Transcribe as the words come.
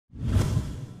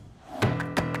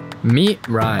Meet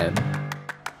Ryan.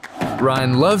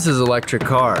 Ryan loves his electric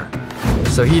car,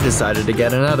 so he decided to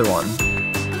get another one.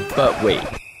 But wait,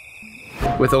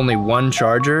 with only one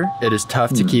charger, it is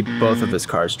tough to keep both of his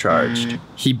cars charged.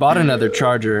 He bought another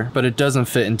charger, but it doesn't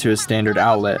fit into his standard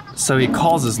outlet, so he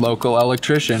calls his local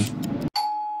electrician.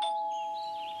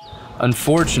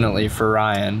 Unfortunately for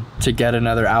Ryan, to get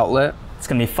another outlet, it's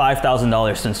gonna be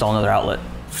 $5,000 to install another outlet.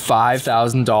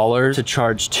 $5,000 to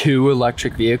charge 2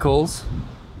 electric vehicles?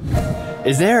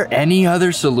 Is there any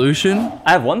other solution?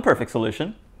 I have one perfect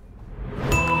solution.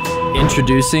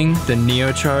 Introducing the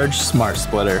NeoCharge Smart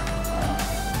Splitter.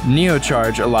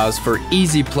 NeoCharge allows for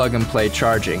easy plug-and-play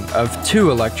charging of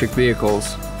 2 electric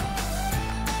vehicles.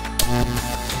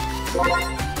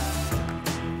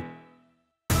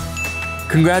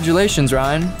 Congratulations,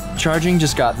 Ryan. Charging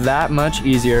just got that much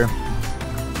easier.